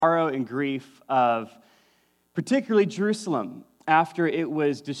sorrow and grief of particularly Jerusalem after it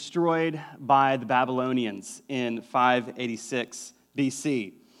was destroyed by the Babylonians in 586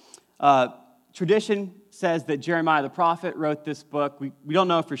 BC. Tradition says that Jeremiah the prophet wrote this book. We don't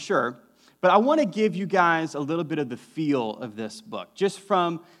know for sure, but I want to give you guys a little bit of the feel of this book, just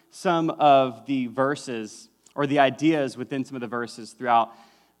from some of the verses or the ideas within some of the verses throughout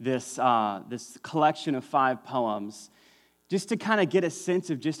this collection of 5 poems, just to kind of get a sense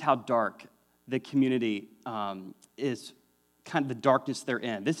of just how dark the community is, kind of the darkness they're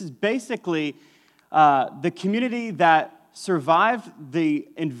in. This is basically the community that survived the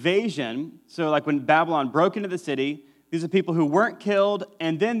invasion. So like when Babylon broke into the city, these are people who weren't killed,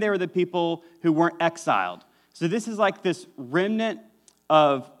 and then there were the people who weren't exiled. So this is like this remnant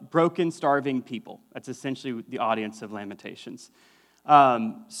of broken, starving people. That's essentially the audience of Lamentations.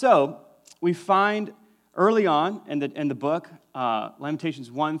 So we find early on in the book, Lamentations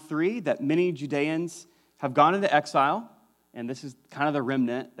 1:3, that many Judeans have gone into exile, and this is kind of the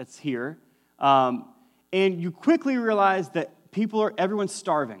remnant that's here. And you quickly realize that everyone's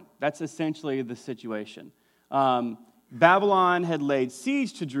starving. That's essentially the situation. Babylon had laid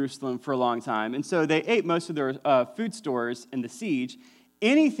siege to Jerusalem for a long time, and so they ate most of their food stores in the siege.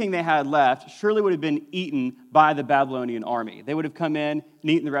 Anything they had left surely would have been eaten by the Babylonian army. They would have come in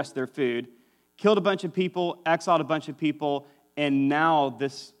and eaten the rest of their food, killed a bunch of people, exiled a bunch of people, and now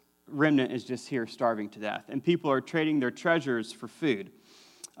this remnant is just here starving to death. And people are trading their treasures for food.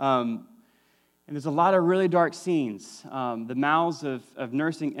 And there's a lot of really dark scenes. The mouths of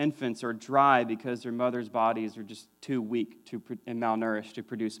nursing infants are dry because their mother's bodies are just too weak and malnourished to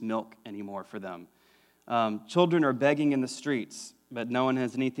produce milk anymore for them. Children are begging in the streets, but no one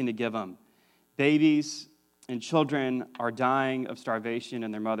has anything to give them. Babies and children are dying of starvation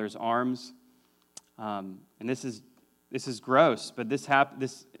in their mother's arms. And this is gross, but this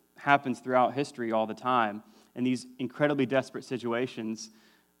happens throughout history all the time. In these incredibly desperate situations,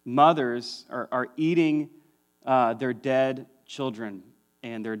 mothers are eating their dead children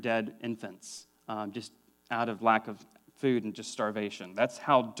and their dead infants just out of lack of food and just starvation. That's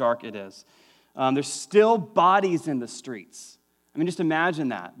how dark it is. There's still bodies in the streets. I mean, just imagine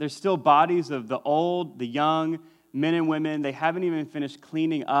that. There's still bodies of the old, the young, men and women. They haven't even finished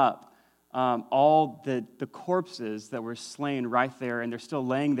cleaning up all the corpses that were slain right there, and they're still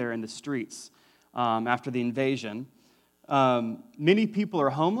laying there in the streets after the invasion. Many people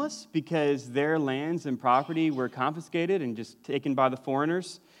are homeless because their lands and property were confiscated and just taken by the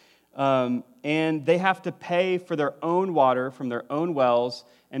foreigners. And they have to pay for their own water from their own wells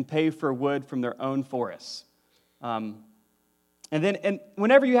and pay for wood from their own forests. And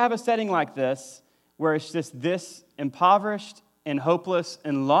whenever you have a setting like this, where it's just this impoverished and hopeless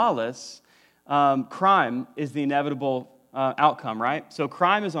and lawless, crime is the inevitable outcome, right? So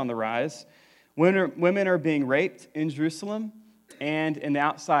crime is on the rise. Women are being raped in Jerusalem and in the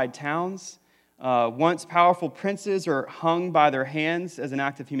outside towns. Once powerful princes are hung by their hands as an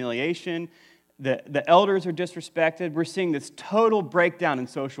act of humiliation. The elders are disrespected. We're seeing this total breakdown in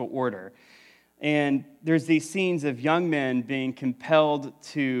social order. And there's these scenes of young men being compelled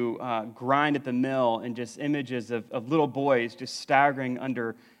to grind at the mill, and just images of little boys just staggering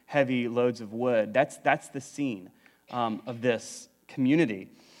under heavy loads of wood. That's the scene of this community.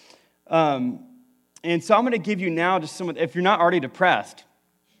 And so I'm going to give you now just if you're not already depressed,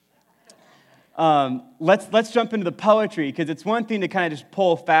 let's jump into the poetry, because it's one thing to kind of just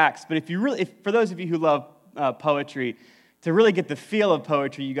pull facts, but for those of you who love poetry, to really get the feel of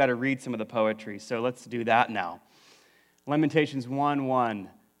poetry, you got to read some of the poetry. So let's do that now. Lamentations 1:1.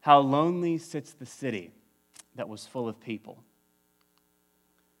 How lonely sits the city that was full of people.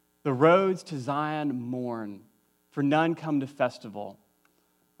 The roads to Zion mourn, for none come to festival.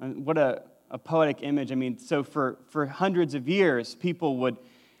 And what a poetic image. I mean, so for hundreds of years, people would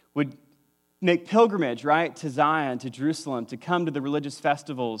make pilgrimage, right, to Zion, to Jerusalem, to come to the religious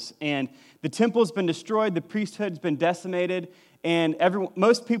festivals. And the temple's been destroyed, the priesthood's been decimated, and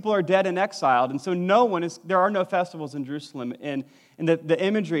most people are dead and exiled. And so there are no festivals in Jerusalem. And the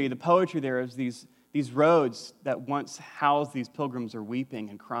imagery, the poetry there is these roads that once housed these pilgrims are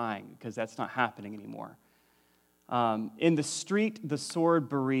weeping and crying because that's not happening anymore. In the street, the sword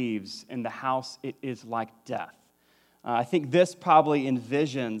bereaves. In the house, it is like death. I think this probably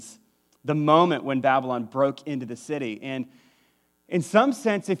envisions the moment when Babylon broke into the city. And in some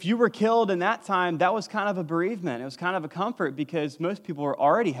sense, if you were killed in that time, that was kind of a bereavement. It was kind of a comfort because most people were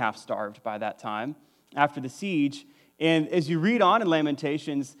already half-starved by that time after the siege. And as you read on in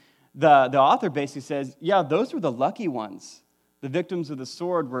Lamentations, the author basically says, yeah, those were the lucky ones. The victims of the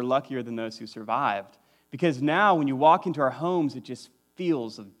sword were luckier than those who survived. Because now when you walk into our homes, it just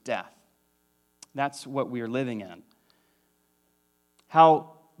feels of death. That's what we are living in.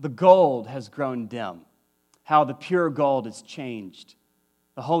 How the gold has grown dim, how the pure gold is changed.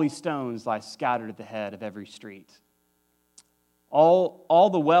 The holy stones lie scattered at the head of every street. All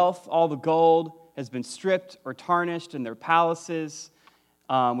the wealth, all the gold has been stripped or tarnished in their palaces,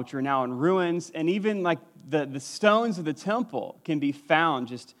 which are now in ruins. And even like the stones of the temple can be found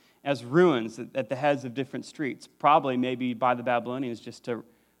just as ruins at the heads of different streets, probably maybe by the Babylonians just to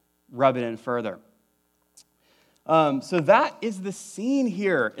rub it in further. So that is the scene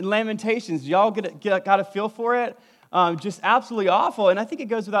here in Lamentations. Y'all got a feel for it? Just absolutely awful. And I think it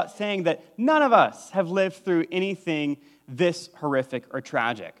goes without saying that none of us have lived through anything this horrific or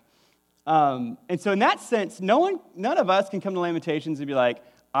tragic. And so in that sense, none of us can come to Lamentations and be like,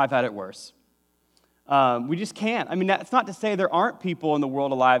 I've had it worse. We just can't. I mean, that's not to say there aren't people in the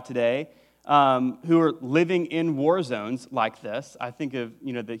world alive today who are living in war zones like this. I think of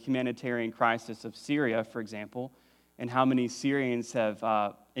the humanitarian crisis of Syria, for example, and how many Syrians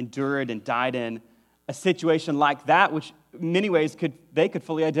have endured and died in a situation like that, which in many ways they could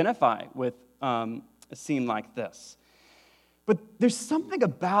fully identify with a scene like this. But there's something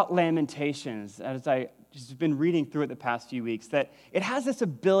about Lamentations, as I just been reading through it the past few weeks, that it has this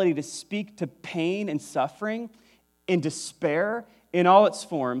ability to speak to pain and suffering and despair in all its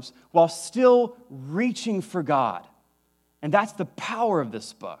forms while still reaching for God. And that's the power of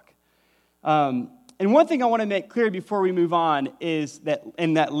this book. And one thing I want to make clear before we move on is that,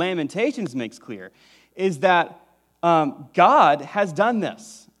 and that Lamentations makes clear, is that God has done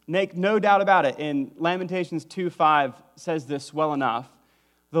this. Make no doubt about it. In Lamentations 2:5 says this well enough.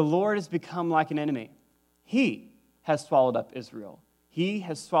 The Lord has become like an enemy. He has swallowed up Israel. He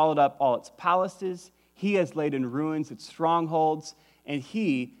has swallowed up all its palaces. He has laid in ruins its strongholds. And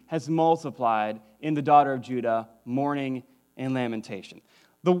he has multiplied in the daughter of Judah mourning and lamentation.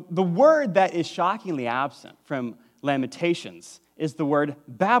 The word that is shockingly absent from Lamentations is the word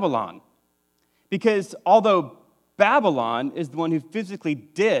Babylon. Because although Babylon is the one who physically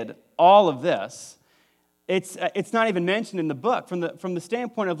did all of this, it's not even mentioned in the book. From the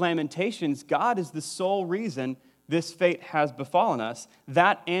standpoint of Lamentations, God is the sole reason this fate has befallen us,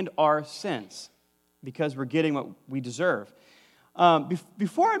 that and our sins, because we're getting what we deserve.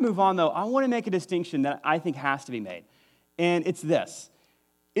 Before I move on, though, I want to make a distinction that I think has to be made, and it's this.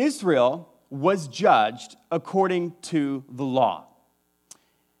 Israel was judged according to the law.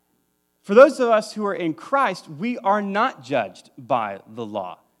 For those of us who are in Christ, we are not judged by the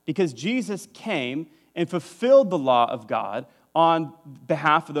law because Jesus came and fulfilled the law of God on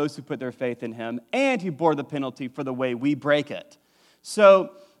behalf of those who put their faith in him, and he bore the penalty for the way we break it.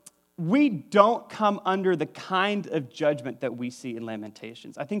 So we don't come under the kind of judgment that we see in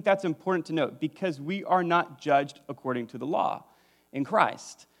Lamentations. I think that's important to note because we are not judged according to the law in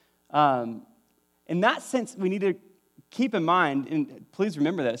Christ. In that sense, we need to keep in mind, and please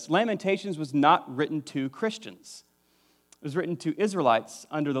remember this, Lamentations was not written to Christians. It was written to Israelites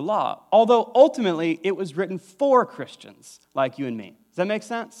under the law, although ultimately it was written for Christians like you and me. Does that make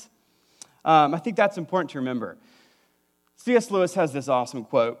sense? I think that's important to remember. C.S. Lewis has this awesome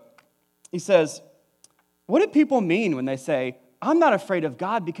quote. He says, "What do people mean when they say, 'I'm not afraid of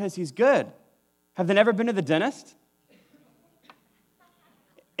God because he's good'? Have they never been to the dentist?"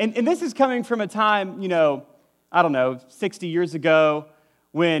 And this is coming from a time, 60 years ago,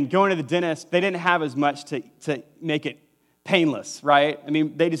 when going to the dentist, they didn't have as much to make it painless, right? I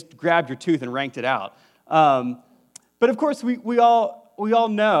mean, they just grabbed your tooth and ranked it out. But of course, we all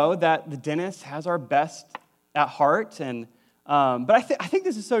know that the dentist has our best at heart, and but I think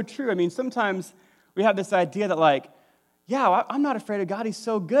this is so true. I mean, sometimes we have this idea that I'm not afraid of God, he's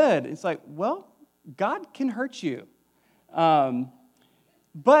so good. It's like, well, God can hurt you.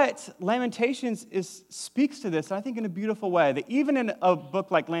 But Lamentations speaks to this, I think, in a beautiful way, that even in a book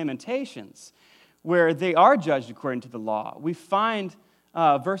like Lamentations, where they are judged according to the law, we find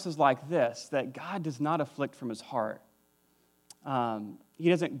verses like this, that God does not afflict from his heart. He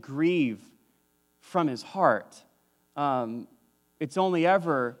doesn't grieve from his heart. It's only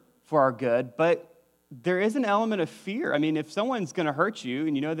ever for our good, but there is an element of fear. I mean, if someone's going to hurt you,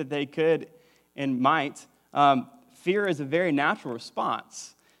 and you know that they could and might, fear is a very natural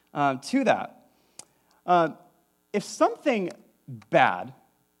response to that. If something bad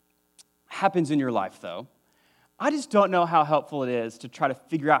happens in your life, though, I just don't know how helpful it is to try to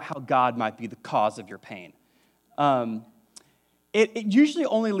figure out how God might be the cause of your pain. It usually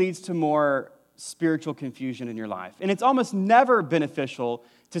only leads to more spiritual confusion in your life. And it's almost never beneficial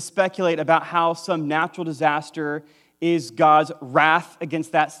to speculate about how some natural disaster is God's wrath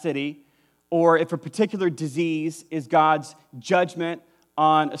against that city, or if a particular disease is God's judgment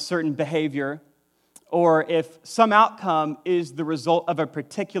on a certain behavior, or if some outcome is the result of a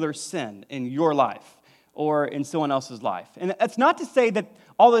particular sin in your life or in someone else's life. And that's not to say that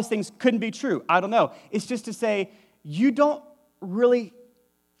all those things couldn't be true. I don't know. It's just to say you don't really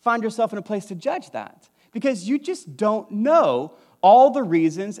find yourself in a place to judge that because you just don't know all the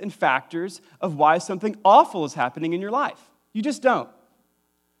reasons and factors of why something awful is happening in your life. You just don't.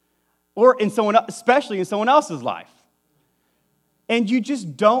 Or especially in someone else's life. And you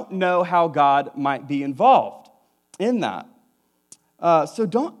just don't know how God might be involved in that. So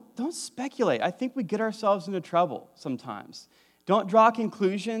don't speculate. I think we get ourselves into trouble sometimes. Don't draw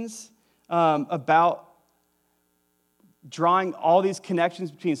conclusions about drawing all these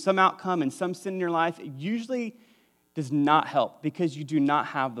connections between some outcome and some sin in your life. It usually does not help because you do not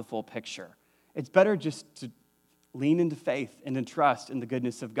have the full picture. It's better just to lean into faith and to trust in the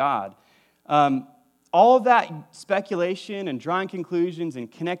goodness of God. All of that speculation and drawing conclusions and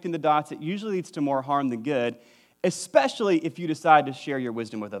connecting the dots, it usually leads to more harm than good, especially if you decide to share your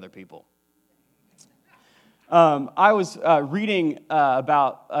wisdom with other people. I was reading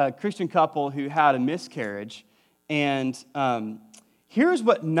about a Christian couple who had a miscarriage, and here's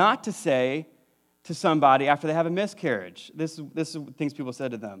what not to say to somebody after they have a miscarriage. This is things people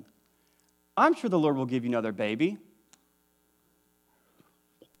said to them. I'm sure the Lord will give you another baby.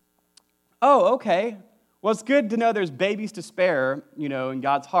 Oh, okay. Well, it's good to know there's babies to spare, in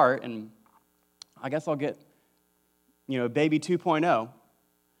God's heart, and I guess I'll get, baby 2.0.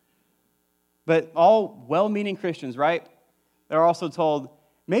 But all well-meaning Christians, right? They're also told,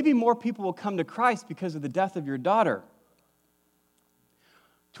 maybe more people will come to Christ because of the death of your daughter.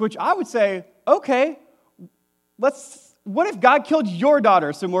 To which I would say, okay, what if God killed your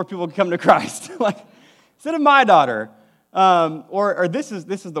daughter so more people can come to Christ? Instead of my daughter. Or this is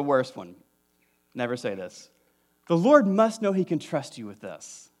the worst one. Never say this. The Lord must know he can trust you with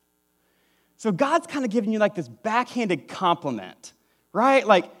this. So God's kind of giving you this backhanded compliment, right?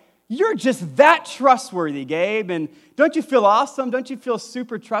 You're just that trustworthy, Gabe. And don't you feel awesome? Don't you feel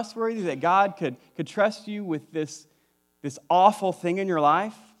super trustworthy that God could trust you with this awful thing in your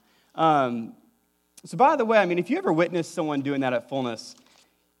life? So by the way, if you ever witness someone doing that at Fullness,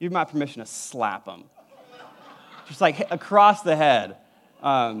 you have my permission to slap them. Just across the head.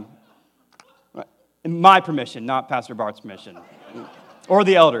 My permission, not Pastor Bart's permission. Or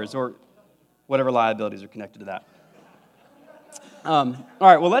the elders, or whatever liabilities are connected to that. All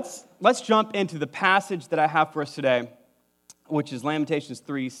right, well, let's jump into the passage that I have for us today, which is Lamentations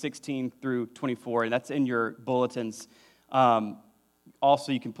 3:16 through 24, and that's in your bulletins.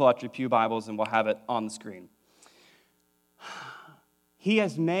 Also, you can pull out your pew Bibles, and we'll have it on the screen. He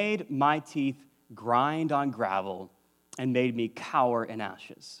has made my teeth grind on gravel and made me cower in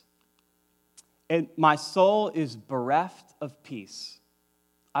ashes. And my soul is bereft of peace.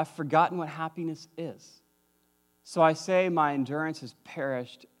 I've forgotten what happiness is. So I say my endurance has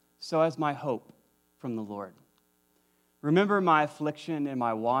perished, so has my hope from the Lord. Remember my affliction and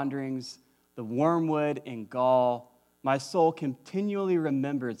my wanderings, the wormwood and gall. My soul continually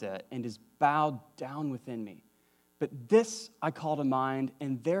remembers it and is bowed down within me. But this I call to mind,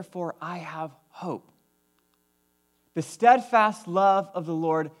 and therefore I have hope. The steadfast love of the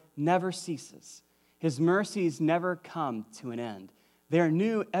Lord never ceases. His mercies never come to an end. They are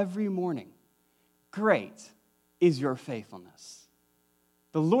new every morning. Great is your faithfulness.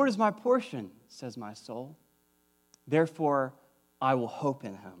 The Lord is my portion, says my soul. Therefore, I will hope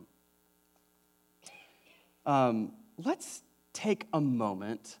in him. Let's take a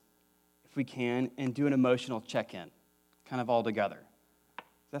moment, if we can, and do an emotional check-in, kind of all together.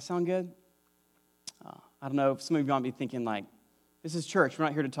 Does that sound good? I don't know if some of you might be thinking this is church. We're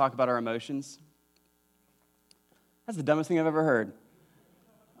not here to talk about our emotions. That's the dumbest thing I've ever heard.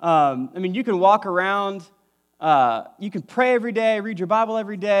 You can walk around, you can pray every day, read your Bible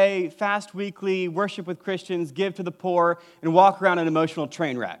every day, fast weekly, worship with Christians, give to the poor, and walk around an emotional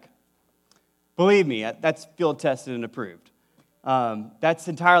train wreck. Believe me, that's field tested and approved. That's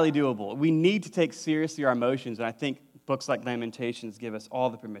entirely doable. We need to take seriously our emotions, and I think books like Lamentations give us all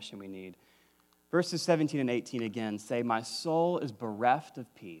the permission we need. Verses 17 and 18 again say, my soul is bereft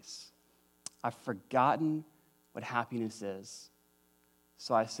of peace. I've forgotten what happiness is.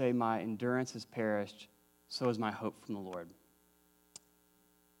 So I say my endurance has perished, so is my hope from the Lord.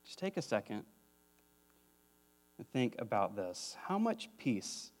 Just take a second and think about this. How much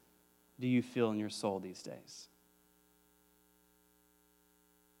peace do you feel in your soul these days?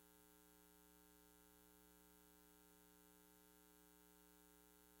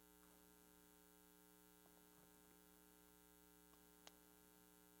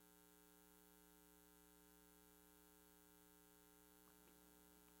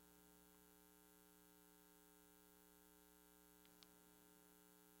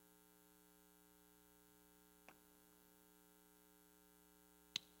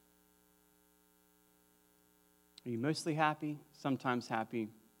 Are you mostly happy, sometimes happy,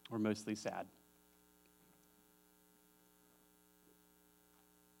 or mostly sad?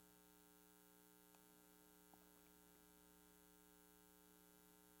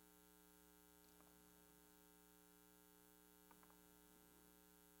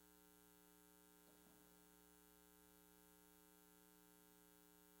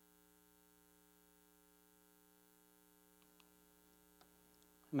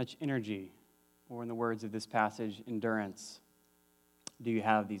 How much energy, or in the words of this passage, endurance, do you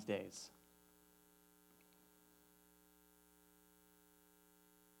have these days?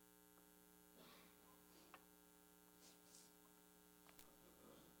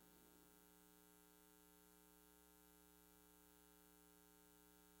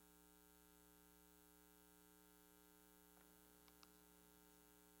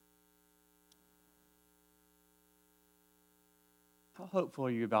 How hopeful are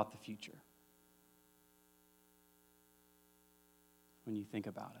you about the future when you think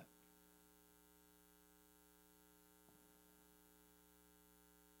about it?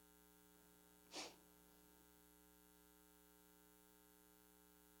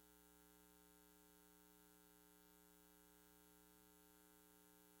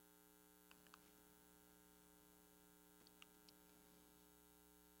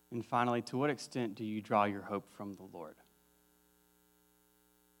 And finally, to what extent do you draw your hope from the Lord?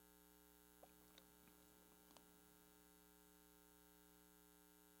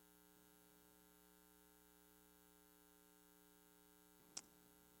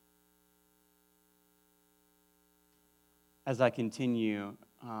 As I continue,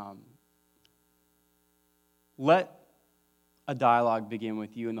 let a dialogue begin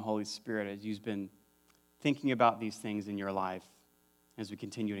with you and the Holy Spirit as you've been thinking about these things in your life as we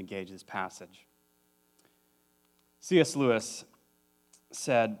continue to engage this passage. C.S. Lewis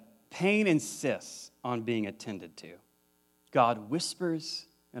said, "Pain insists on being attended to. God whispers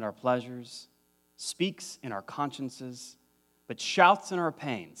in our pleasures, speaks in our consciences, but shouts in our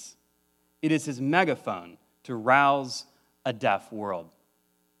pains. It is his megaphone to rouse a deaf world."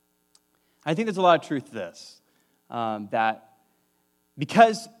 I think there's a lot of truth to this, that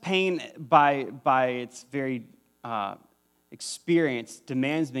because pain by its very experience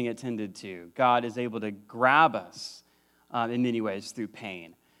demands being attended to, God is able to grab us in many ways through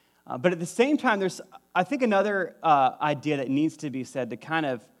pain. But at the same time, there's, I think, another idea that needs to be said to kind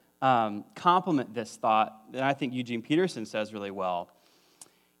of complement this thought that I think Eugene Peterson says really well.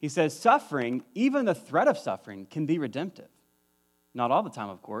 He says, suffering, even the threat of suffering, can be redemptive. Not all the time,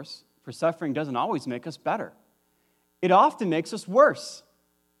 of course, for suffering doesn't always make us better. It often makes us worse.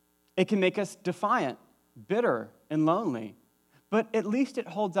 It can make us defiant, bitter, and lonely. But at least it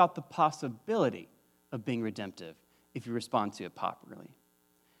holds out the possibility of being redemptive if you respond to it properly.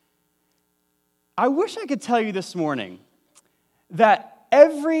 I wish I could tell you this morning that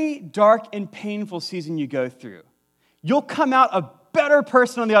every dark and painful season you go through, you'll come out a better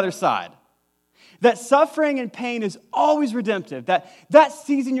person on the other side. That suffering and pain is always redemptive. That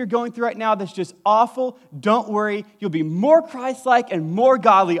season you're going through right now that's just awful, don't worry. You'll be more Christ-like and more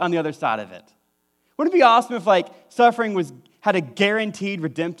godly on the other side of it. Wouldn't it be awesome if suffering had a guaranteed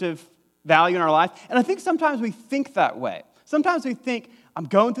redemptive value in our life? And I think sometimes we think that way. Sometimes we think, I'm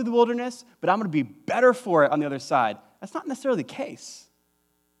going through the wilderness, but I'm going to be better for it on the other side. That's not necessarily the case.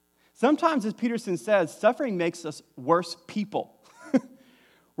 Sometimes, as Peterson says, suffering makes us worse people.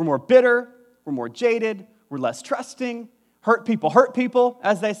 We're more bitter, we're more jaded, we're less trusting. Hurt people,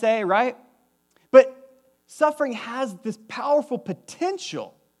 as they say, right? But suffering has this powerful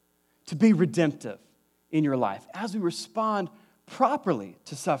potential to be redemptive in your life as we respond properly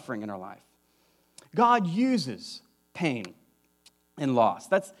to suffering in our life. God uses pain and loss.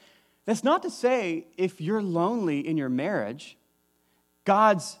 That's not to say if you're lonely in your marriage,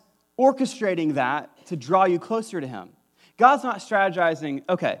 God's orchestrating that to draw you closer to him. God's not strategizing,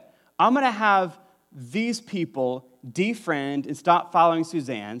 okay, I'm going to have these people defriend and stop following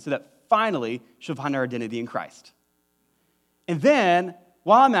Suzanne so that finally she'll find her identity in Christ. And then,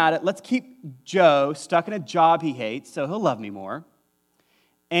 while I'm at it, let's keep Joe stuck in a job he hates so he'll love me more.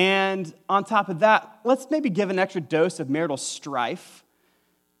 And on top of that, let's maybe give an extra dose of marital strife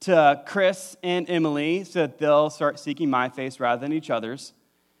to Chris and Emily so that they'll start seeking my face rather than each other's.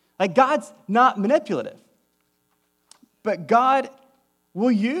 God's not manipulative. But God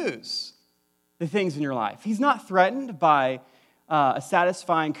will use the things in your life. He's not threatened by a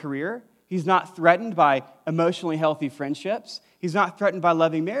satisfying career. He's not threatened by emotionally healthy friendships. He's not threatened by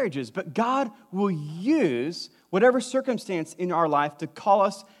loving marriages. But God will use whatever circumstance in our life to call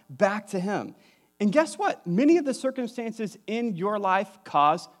us back to him. And guess what? Many of the circumstances in your life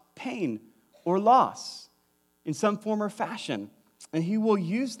cause pain or loss. in some form or fashion, and he will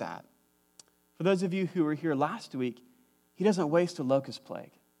use that. For those of you who were here last week, he doesn't waste a locust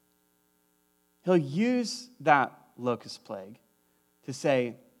plague. He'll use that locust plague to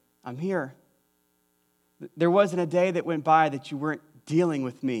say, I'm here. There wasn't a day that went by that you weren't dealing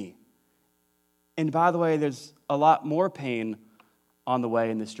with me. And by the way, there's a lot more pain on the way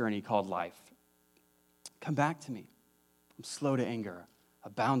in this journey called life. Come back to me. I'm slow to anger,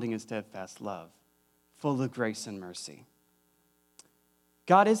 abounding in steadfast love, full of grace and mercy.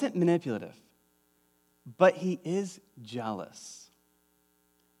 God isn't manipulative, but he is jealous.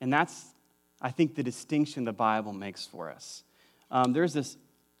 And that's, I think, the distinction the Bible makes for us. There's this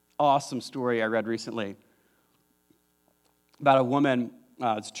awesome story I read recently about a woman.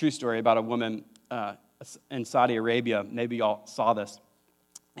 It's a true story about a woman in Saudi Arabia. Maybe y'all saw this.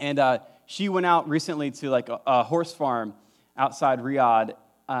 And she went out recently to like a horse farm outside Riyadh,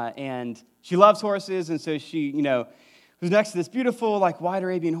 and she loves horses, and so she, was next to this beautiful, like, white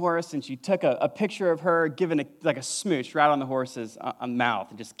Arabian horse, and she took a picture of her giving a smooch right on the horse's mouth,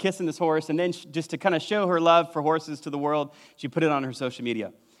 and just kissing this horse, and then just to kind of show her love for horses to the world, she put it on her social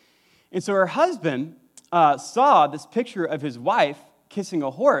media. And so her husband saw this picture of his wife kissing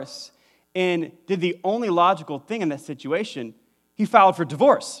a horse and did the only logical thing in that situation. He filed for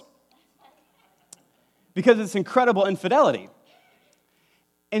divorce because of this incredible infidelity.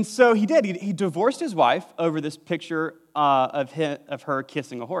 And so he did. He divorced his wife over this picture of her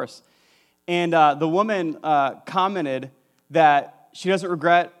kissing a horse. And the woman commented that she doesn't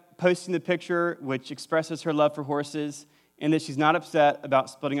regret posting the picture, which expresses her love for horses, and that she's not upset about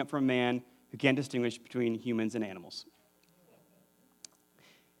splitting up from a man who can't distinguish between humans and animals.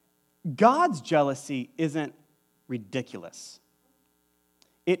 God's jealousy isn't ridiculous.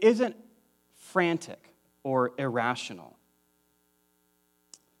 It isn't frantic or irrational.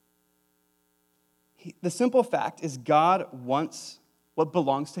 The simple fact is God wants what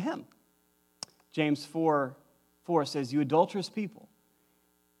belongs to him. James 4:4 says, "You adulterous people,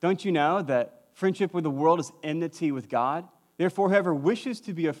 don't you know that friendship with the world is enmity with God? Therefore, whoever wishes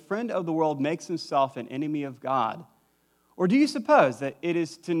to be a friend of the world makes himself an enemy of God. Or do you suppose that it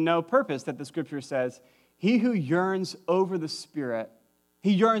is to no purpose that the Scripture says, he yearns jealously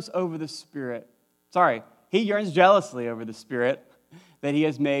over the Spirit that he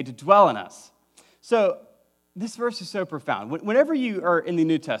has made to dwell in us." So this verse is so profound. Whenever you are in the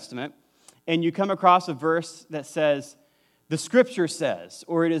New Testament and you come across a verse that says, the Scripture says,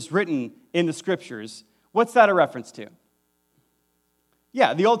 or it is written in the Scriptures, what's that a reference to?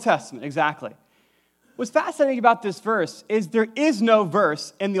 Yeah, the Old Testament, exactly. What's fascinating about this verse is there is no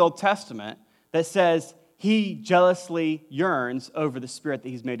verse in the Old Testament that says he jealously yearns over the Spirit that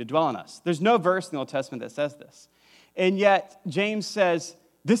he's made to dwell in us. There's no verse in the Old Testament that says this. And yet, James says,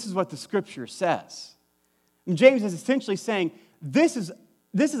 this is what the Scripture says. And James is essentially saying, this is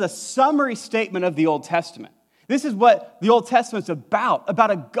a summary statement of the Old Testament. This is what the Old Testament's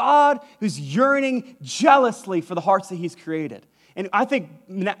about a God who's yearning jealously for the hearts that he's created. And I think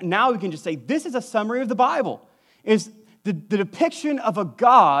now we can just say, this is a summary of the Bible. Is the depiction of a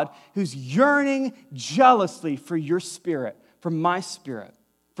God who's yearning jealously for your spirit, for my spirit,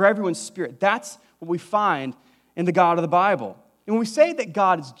 for everyone's spirit. That's what we find in the God of the Bible. And when we say that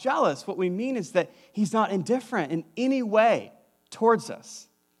God is jealous, what we mean is that he's not indifferent in any way towards us.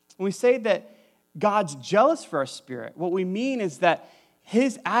 When we say that God's jealous for our spirit, what we mean is that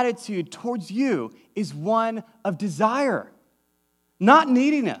his attitude towards you is one of desire, not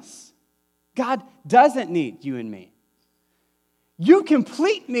neediness. God doesn't need you and me. You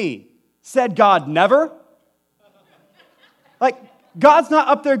complete me, said God never. Like, God's not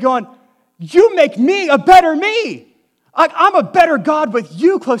up there going, you make me a better me. I'm a better God with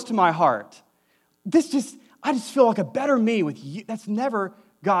you close to my heart. I just feel like a better me with you. That's never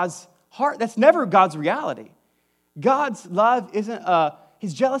God's heart. That's never God's reality. God's love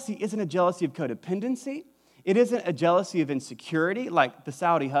his jealousy isn't a jealousy of codependency. It isn't a jealousy of insecurity like the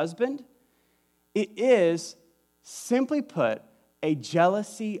Saudi husband. It is, simply put, a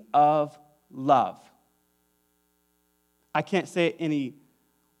jealousy of love. I can't say it any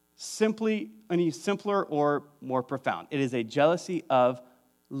simpler or more profound. It is a jealousy of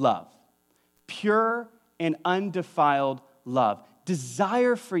love. Pure and undefiled love.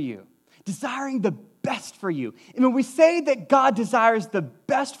 Desire for you. Desiring the best for you. And when we say that God desires the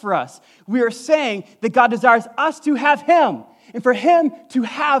best for us, we are saying that God desires us to have him and for him to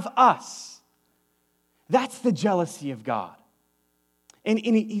have us. That's the jealousy of God. And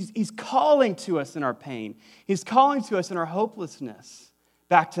he's calling to us in our pain. He's calling to us in our hopelessness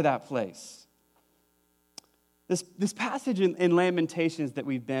back to that place. This passage in Lamentations that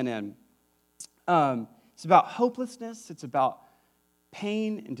we've been in It's about hopelessness. It's about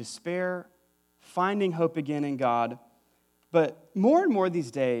pain and despair, finding hope again in God. But more and more these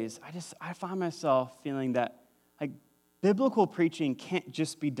days, I find myself feeling that like biblical preaching can't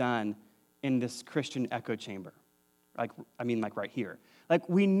just be done in this Christian echo chamber. Like right here. Like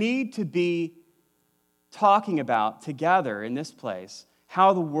we need to be talking about together in this place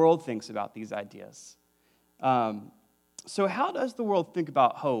how the world thinks about these ideas. So how does the world think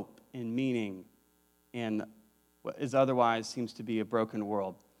about hope and meaning in what is otherwise seems to be a broken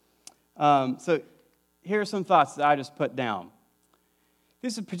world? So here are some thoughts that I just put down.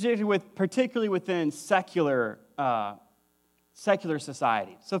 This is particularly within secular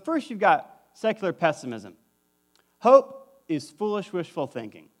society. So first you've got secular pessimism. Hope is foolish, wishful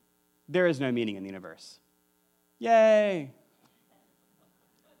thinking. There is no meaning in the universe. Yay!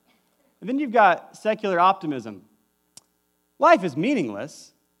 And then you've got secular optimism. Life is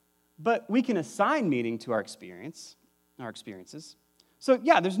meaningless, but we can assign meaning to our experiences. So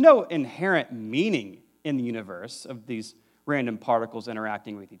yeah, there's no inherent meaning in the universe of these random particles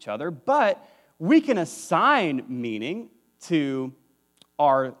interacting with each other, but we can assign meaning to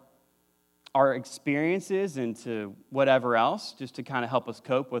our experiences and to whatever else, just to kind of help us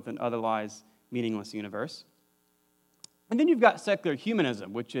cope with an otherwise meaningless universe. And then you've got secular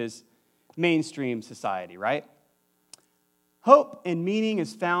humanism, which is mainstream society, right? Hope and meaning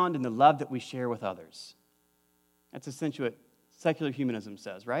is found in the love that we share with others. That's essentially what secular humanism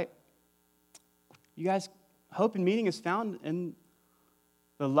says, right? You guys, hope and meaning is found in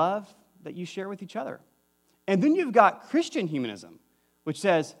the love that you share with each other. And then you've got Christian humanism, which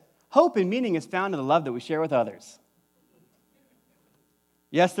says hope and meaning is found in the love that we share with others.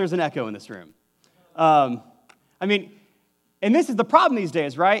 Yes, there's an echo in this room. And this is the problem these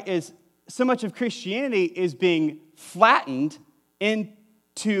days, right? Is so much of Christianity is being flattened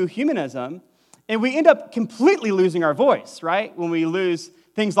into humanism, and we end up completely losing our voice, right? When we lose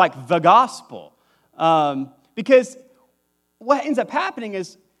things like the gospel. Because what ends up happening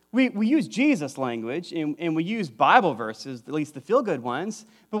is we use Jesus language and we use Bible verses, at least the feel-good ones,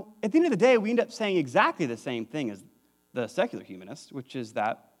 but at the end of the day, we end up saying exactly the same thing as the secular humanist, which is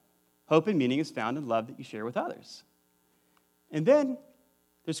that hope and meaning is found in love that you share with others. And then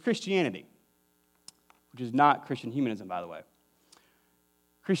there's Christianity, which is not Christian humanism, by the way.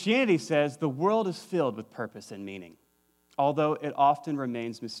 Christianity says the world is filled with purpose and meaning, although it often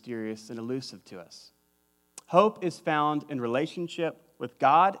remains mysterious and elusive to us. Hope is found in relationship with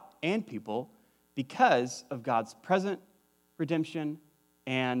God and people because of God's present redemption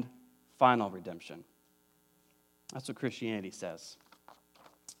and final redemption. That's what Christianity says.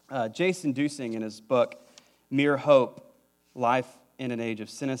 Jason Duesing, in his book, Mere Hope, Life in an Age of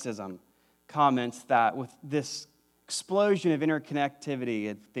Cynicism, comments that with this explosion of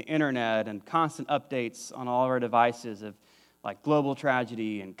interconnectivity, the internet, and constant updates on all of our devices of like global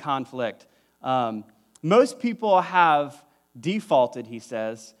tragedy and conflict, most people have defaulted, he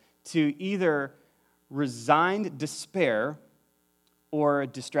says, to either resigned despair or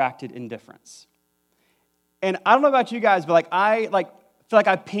distracted indifference. And I don't know about you guys, but I feel like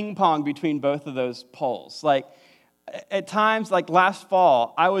I ping-pong between both of those poles. Like, at times, like last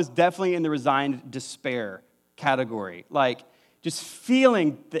fall, I was definitely in the resigned despair category. Like, just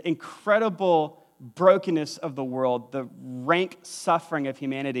feeling the incredible brokenness of the world, the rank suffering of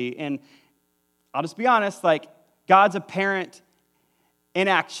humanity. And I'll just be honest, like, God's apparent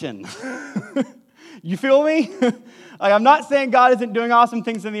inaction. You feel me? Like, I'm not saying God isn't doing awesome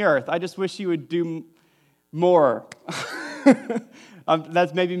things in the earth. I just wish he would do more.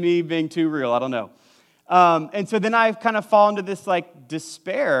 That's maybe me being too real. I don't know. And so then I've kind of fallen into this like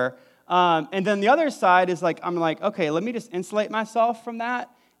despair. And then the other side is like, I'm like, okay, let me just insulate myself from that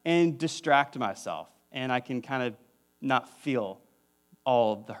and distract myself. And I can kind of not feel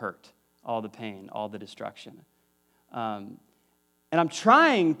all the hurt, all the pain, all the destruction. And I'm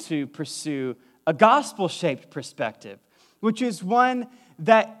trying to pursue a gospel-shaped perspective, which is one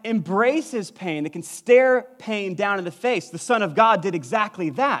that embraces pain, that can stare pain down in the face. The Son of God did exactly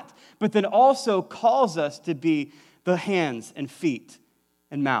that, but then also calls us to be the hands and feet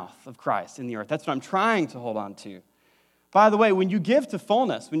and mouth of Christ in the earth. That's what I'm trying to hold on to. By the way, when you give to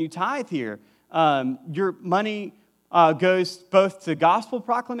fullness, when you tithe here, your money goes both to gospel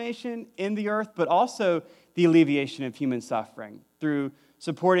proclamation in the earth, but also the alleviation of human suffering through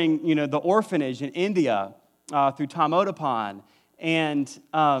supporting, the orphanage in India, through Tom Otapan, and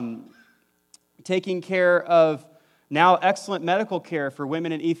taking care of now excellent medical care for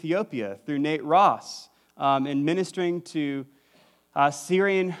women in Ethiopia through Nate Ross, and ministering to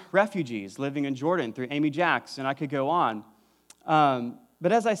Syrian refugees living in Jordan through Amy Jacks, and I could go on.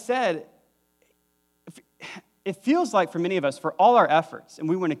 But as I said, it feels like for many of us, for all our efforts, and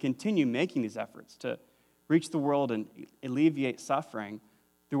we want to continue making these efforts to reach the world and alleviate suffering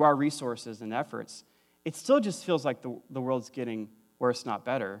through our resources and efforts, it still just feels like the world's getting worse, not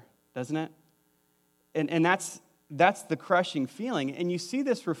better, doesn't it? And that's the crushing feeling. And you see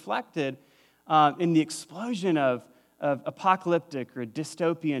this reflected in the explosion of apocalyptic or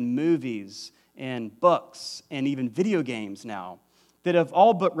dystopian movies and books and even video games now that have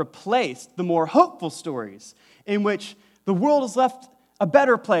all but replaced the more hopeful stories in which the world is left a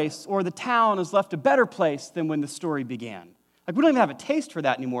better place or the town is left a better place than when the story began. Like, we don't even have a taste for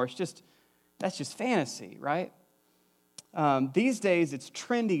that anymore. That's just fantasy, right? These days, it's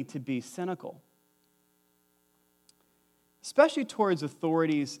trendy to be cynical, especially towards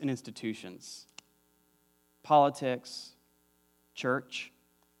authorities and institutions, politics, church,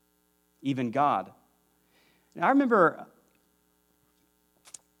 even God. And I remember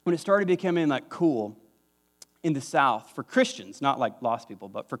when it started becoming like cool in the South for Christians, not like lost people,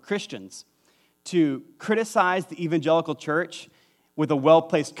 but for Christians to criticize the evangelical church with a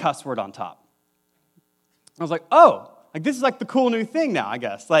well-placed cuss word on top. I was like, oh, like this is like the cool new thing now, I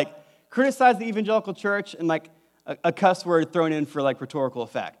guess. Like, criticize the evangelical church and like a cuss word thrown in for like rhetorical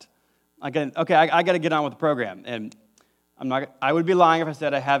effect. I got to get on with the program. And I would be lying if I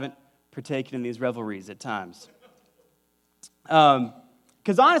said I haven't partaken in these revelries at times.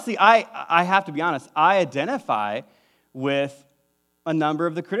 Because honestly, I have to be honest, I identify with a number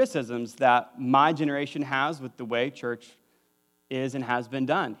of the criticisms that my generation has with the way church is and has been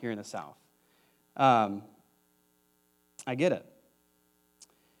done here in the South. I get it.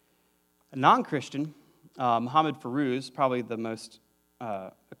 A non-Christian, Muhammad Fairouz, probably the most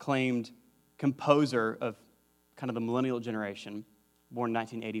acclaimed composer of kind of the millennial generation, born in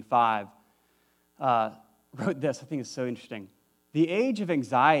 1985, wrote this. I think it's so interesting. The age of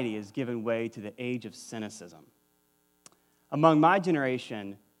anxiety has given way to the age of cynicism. Among my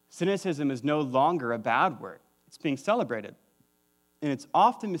generation, cynicism is no longer a bad word. It's being celebrated, and it's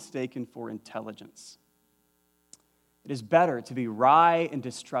often mistaken for intelligence. It is better to be wry and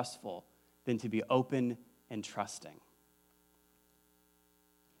distrustful than to be open and trusting.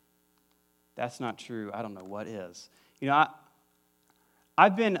 That's not true. I don't know what is. You know,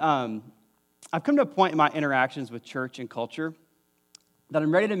 I've come to a point in my interactions with church and culture that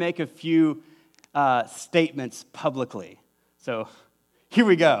I'm ready to make a few statements publicly. So here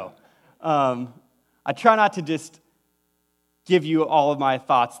we go. I try not to just give you all of my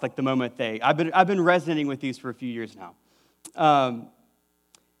thoughts like the moment I've been resonating with these for a few years now. And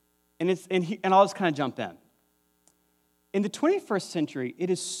I'll just kind of jump in. In the 21st century, it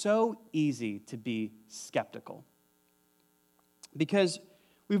is so easy to be skeptical because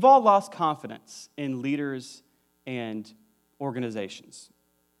we've all lost confidence in leaders and organizations,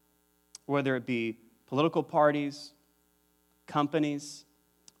 whether it be political parties, companies,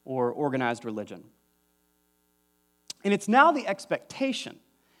 or organized religion. And it's now the expectation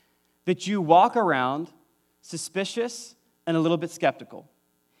that you walk around suspicious and a little bit skeptical.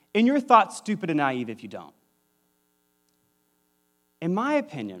 And you're thought stupid and naive if you don't. In my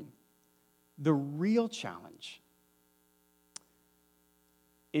opinion, the real challenge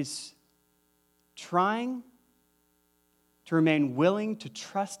is trying to remain willing to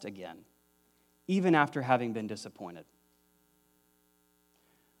trust again, even after having been disappointed.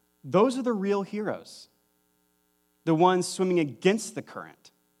 Those are the real heroes, the ones swimming against the current,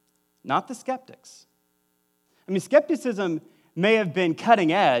 not the skeptics. I mean, skepticism may have been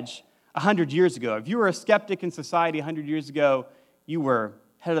cutting edge 100 years ago. If you were a skeptic in society 100 years ago, you were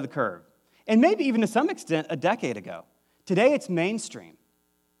head of the curve. And maybe even to some extent a decade ago. Today it's mainstream.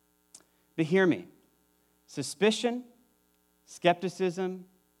 But hear me. Suspicion, skepticism,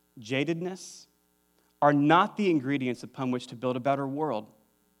 jadedness are not the ingredients upon which to build a better world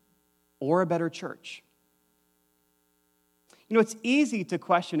or a better church. You know, it's easy to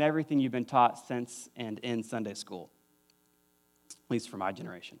question everything you've been taught since and in Sunday school, at least for my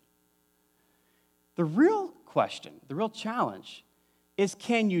generation. The real question, the real challenge is,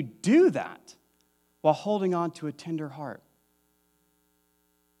 can you do that while holding on to a tender heart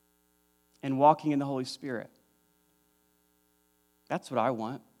and walking in the Holy Spirit? That's what I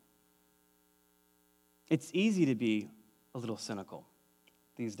want. It's easy to be a little cynical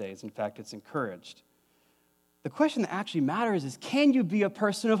these days. In fact, it's encouraged. The question that actually matters is, can you be a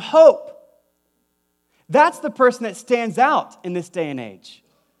person of hope? That's the person that stands out in this day and age.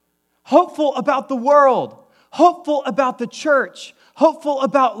 Hopeful about the world, hopeful about the church, hopeful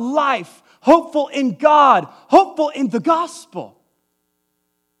about life, hopeful in God, hopeful in the gospel.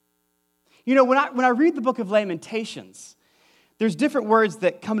 You know, when I read the book of Lamentations, there's different words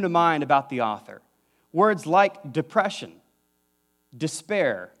that come to mind about the author. Words like depression,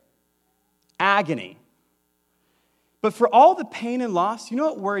 despair, agony. But for all the pain and loss, you know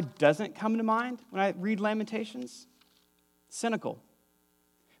what word doesn't come to mind when I read Lamentations? Cynical.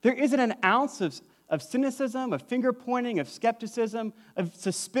 There isn't an ounce of cynicism, of finger-pointing, of skepticism, of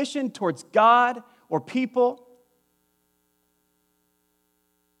suspicion towards God or people.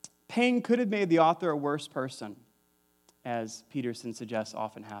 Pain could have made the author a worse person, as Peterson suggests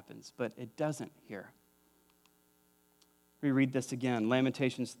often happens, but it doesn't here. We read this again,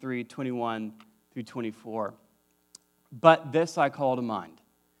 Lamentations 3:21 through 24. But this I call to mind,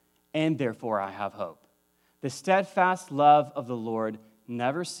 and therefore I have hope. The steadfast love of the Lord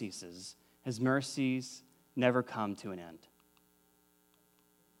never ceases. His mercies never come to an end.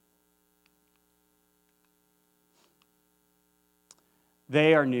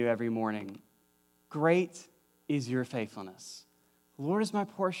 They are new every morning. Great is your faithfulness. The Lord is my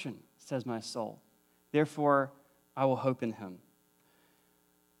portion, says my soul. Therefore, I will hope in him.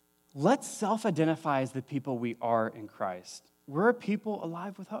 Let's self-identify as the people we are in Christ. We're a people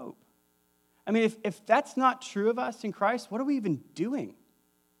alive with hope. I mean, if that's not true of us in Christ, what are we even doing?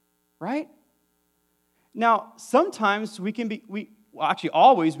 Right? Now, sometimes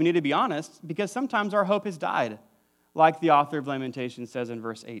always we need to be honest, because sometimes our hope has died, like the author of Lamentations says in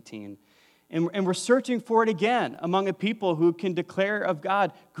verse 18. And we're searching for it again among a people who can declare of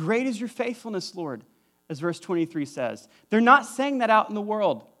God, great is your faithfulness, Lord, as verse 23 says. They're not saying that out in the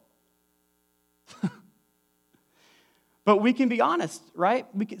world. But we can be honest, right?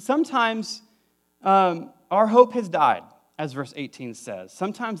 Sometimes our hope has died, as verse 18 says.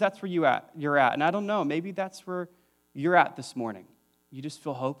 Sometimes that's where you're at. And I don't know, maybe that's where you're at this morning. You just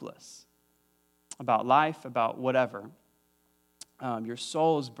feel hopeless about life, about whatever. Your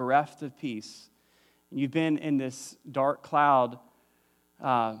soul is bereft of peace. And you've been in this dark cloud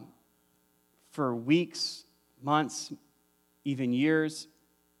for weeks, months, even years.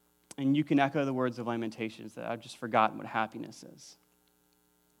 And you can echo the words of Lamentations that I've just forgotten what happiness is.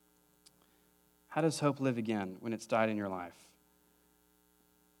 How does hope live again when it's died in your life?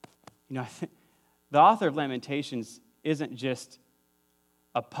 You know, the author of Lamentations isn't just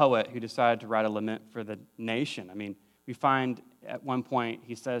a poet who decided to write a lament for the nation. I mean, we find at one point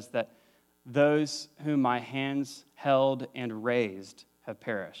he says that those whom my hands held and raised have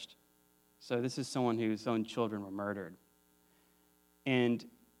perished. So this is someone whose own children were murdered. And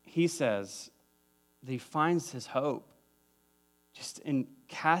he says that he finds his hope just in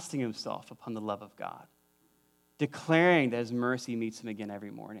casting himself upon the love of God, declaring that his mercy meets him again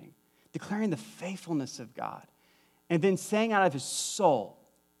every morning, declaring the faithfulness of God, and then saying out of his soul,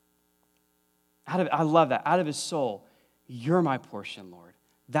 I love that, out of his soul, you're my portion, Lord.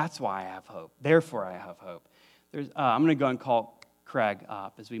 That's why I have hope. Therefore I have hope. I'm going to go and call Craig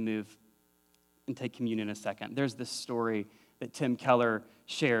up as we move and take communion in a second. There's this story that Tim Keller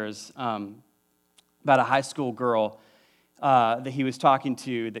shares about a high school girl that he was talking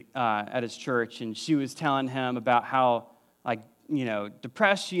to at his church, and she was telling him about how,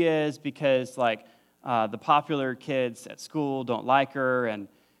 depressed she is because, the popular kids at school don't like her, and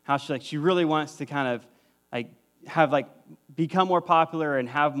how she really wants to kind of become more popular and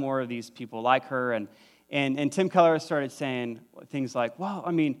have more of these people like her, and Tim Keller started saying things like, well,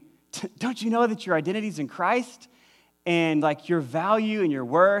 I mean, don't you know that your identity is in Christ? And your value and your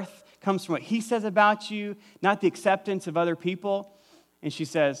worth comes from what he says about you, not the acceptance of other people. And she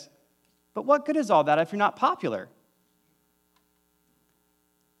says, but what good is all that if you're not popular?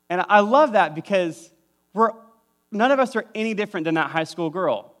 And I love that because none of us are any different than that high school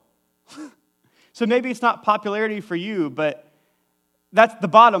girl. So maybe it's not popularity for you, but that's the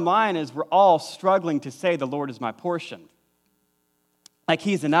bottom line is we're all struggling to say the Lord is my portion.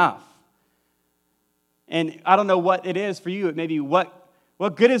 He's enough. And I don't know what it is for you. It may be, what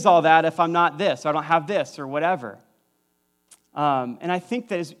good is all that if I'm not this, or I don't have this, or whatever. And I think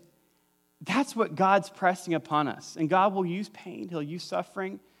that's what God's pressing upon us. And God will use pain. He'll use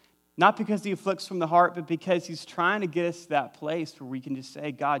suffering, not because he afflicts from the heart, but because he's trying to get us to that place where we can just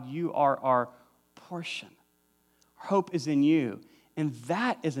say, God, you are our portion. Our hope is in you. And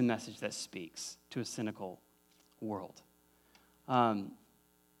that is a message that speaks to a cynical world.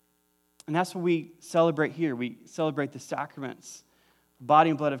 And that's what we celebrate here. We celebrate the sacraments, the body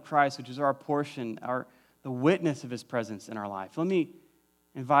and blood of Christ, which is our portion, the witness of his presence in our life. Let me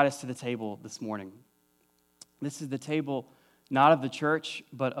invite us to the table this morning. This is the table not of the church,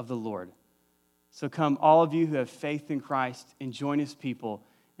 but of the Lord. So come, all of you who have faith in Christ, and join his people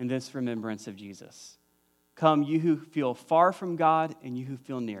in this remembrance of Jesus. Come, you who feel far from God, and you who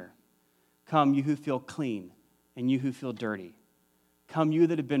feel near. Come, you who feel clean, and you who feel dirty. Come, you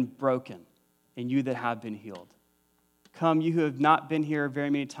that have been broken, and you that have been healed. Come, you who have not been here very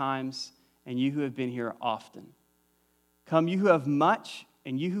many times, and you who have been here often. Come, you who have much,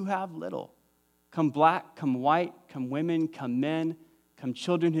 and you who have little. Come black, come white, come women, come men, come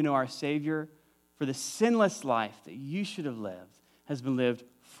children who know our Savior. For the sinless life that you should have lived has been lived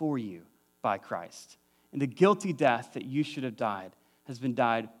for you by Christ. And the guilty death that you should have died has been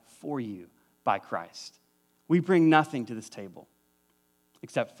died for you by Christ. We bring nothing to this table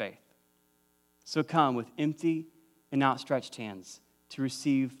except faith. So come with empty and outstretched hands to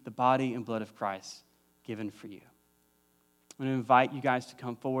receive the body and blood of Christ given for you. I'm going to invite you guys to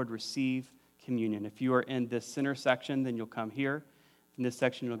come forward, receive communion. If you are in this center section, then you'll come here. In this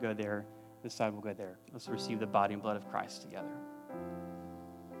section, you'll go there. This side will go there. Let's receive the body and blood of Christ together.